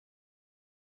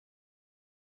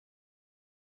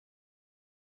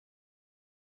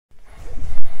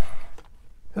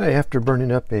Hi, after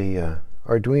burning up a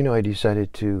Arduino, I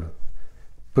decided to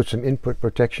put some input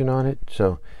protection on it.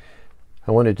 So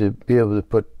I wanted to be able to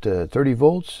put 30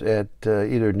 volts at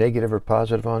either negative or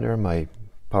positive on there. My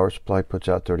power supply puts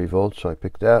out 30 volts, so I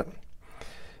picked that.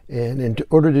 And in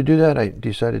order to do that, I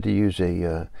decided to use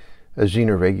a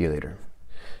Zener regulator.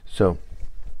 So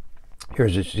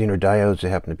here's the Zener diodes. They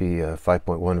happen to be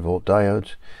 5.1 volt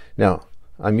diodes. Now,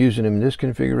 I'm using them in this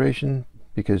configuration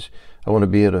because I want to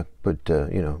be able to put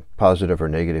positive or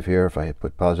negative here. If I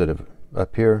put positive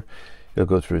up here, it'll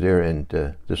go through there, and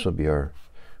this will be our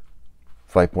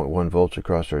 5.1 volts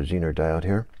across our Zener diode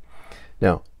here.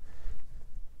 Now,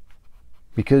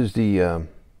 because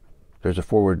there's a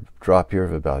forward drop here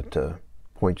of about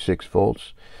 0.6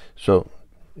 volts, so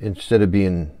instead of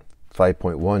being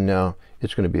 5.1 now,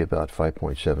 it's going to be about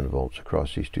 5.7 volts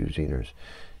across these two Zeners.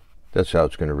 That's how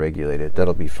it's going to regulate it.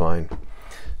 That'll be fine.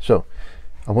 So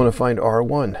I want to find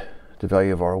R1, the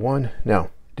value of R1. Now,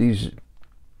 these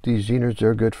Zeners,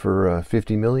 they're good for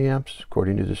 50 milliamps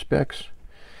according to the specs.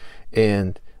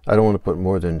 And I don't want to put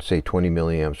more than, say, 20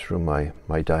 milliamps through my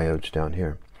diodes down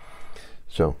here.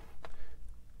 So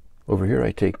over here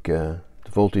I take the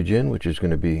voltage in, which is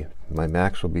going to be, my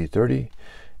max will be 30.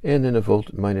 And then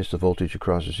minus the voltage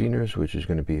across the Zeners, which is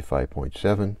going to be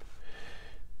 5.7.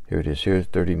 Here it is here,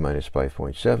 30 minus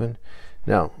 5.7.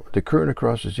 Now, the current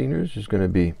across the Zeners is going to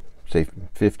be, say,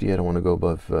 50. I don't want to go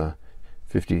above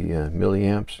 50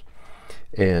 milliamps.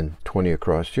 And 20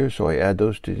 across here. So I add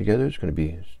those two together. It's going to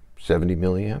be 70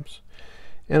 milliamps.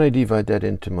 And I divide that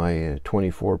into my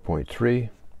 24.3,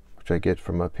 which I get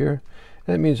from up here.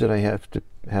 And that means that I have to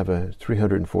have a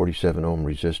 347 ohm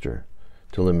resistor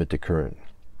to limit the current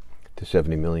to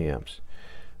 70 milliamps.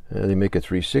 They make a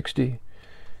 360.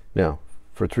 Now,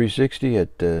 for 360,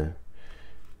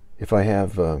 if I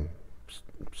have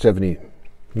 70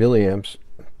 milliamps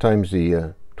times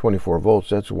the 24 volts,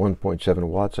 that's 1.7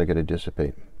 watts I got to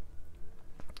dissipate.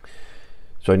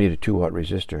 So I need a 2-watt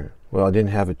resistor. Well, I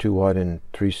didn't have a 2-watt in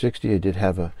 360. I did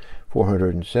have a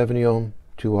 470 ohm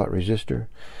 2-watt resistor.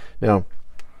 Now,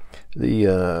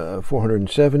 the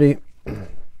 470,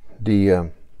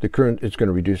 the current, it's going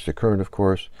to reduce the current, of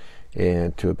course,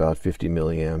 and to about 50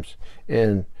 milliamps.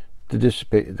 And the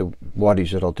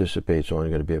wattage that I'll dissipate is only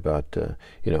going to be about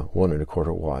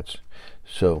 1.25 watts.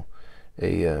 So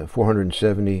a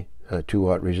 470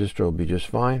 2-watt resistor will be just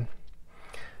fine.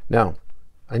 Now,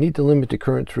 I need to limit the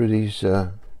current through these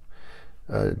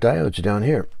diodes down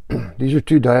here. These are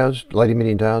two diodes, light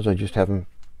emitting diodes. I just have them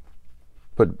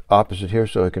put opposite here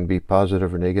so it can be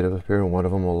positive or negative up here, and one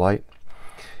of them will light.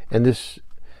 And this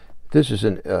is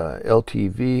an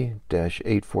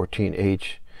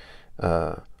LTV-814H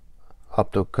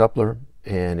optocoupler,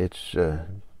 and it's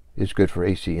good for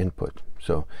AC input.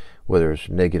 So whether it's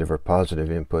negative or positive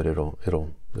input, it'll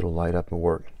light up and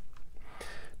work.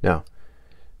 Now,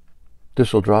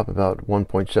 this will drop about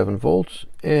 1.7 volts,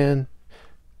 and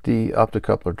the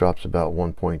optocoupler drops about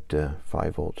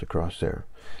 1.5 volts across there.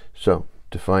 So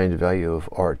to find the value of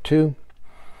R2,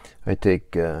 I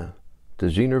take the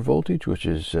Zener voltage, which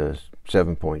is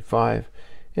 7.5,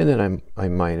 and then I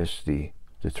minus the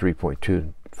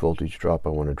 3.2 voltage drop I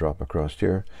want to drop across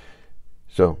here.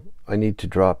 So I need to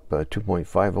drop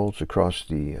 2.5 volts across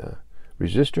the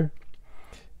resistor,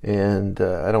 and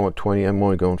I don't want 20. I'm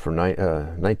only going for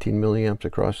 19 milliamps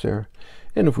across there.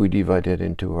 And if we divide that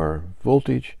into our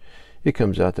voltage, it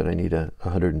comes out that I need a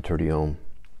 130 ohm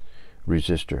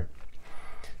resistor.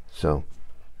 So,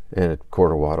 and a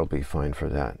 1/4 watt will be fine for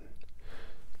that.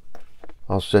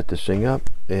 I'll set this thing up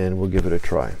and we'll give it a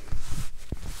try.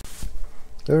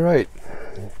 All right,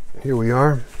 here we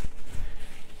are.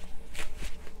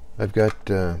 I've got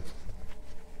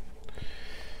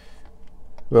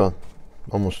well,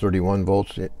 almost 31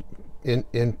 volts in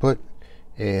input,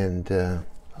 and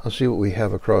I'll see what we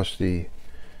have across the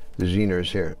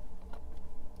Zeners here,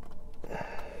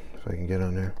 if I can get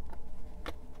on there.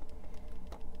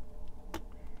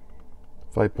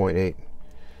 5.8.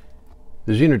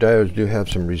 The Zener diodes do have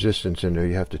some resistance in there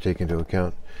you have to take into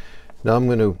account. Now I'm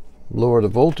going to lower the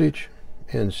voltage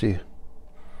and see.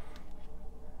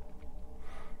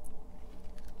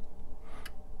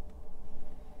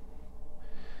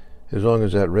 As long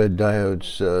as that red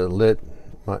diode's lit,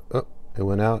 it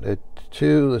went out at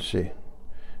 2. Let's see.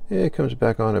 Yeah, it comes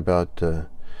back on about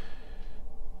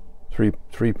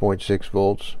 3.6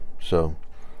 volts. So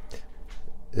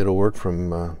it'll work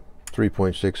from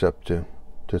 3.6 up to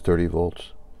 30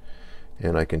 volts.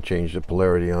 And I can change the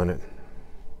polarity on it.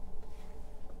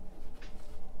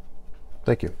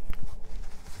 Thank you.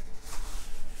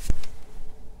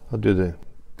 I'll do the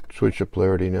switch the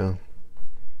polarity now.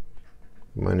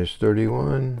 minus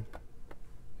 31,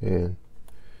 and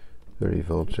 30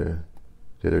 volts there.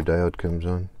 The other diode comes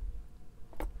on.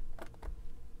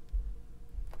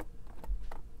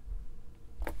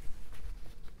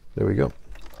 There we go.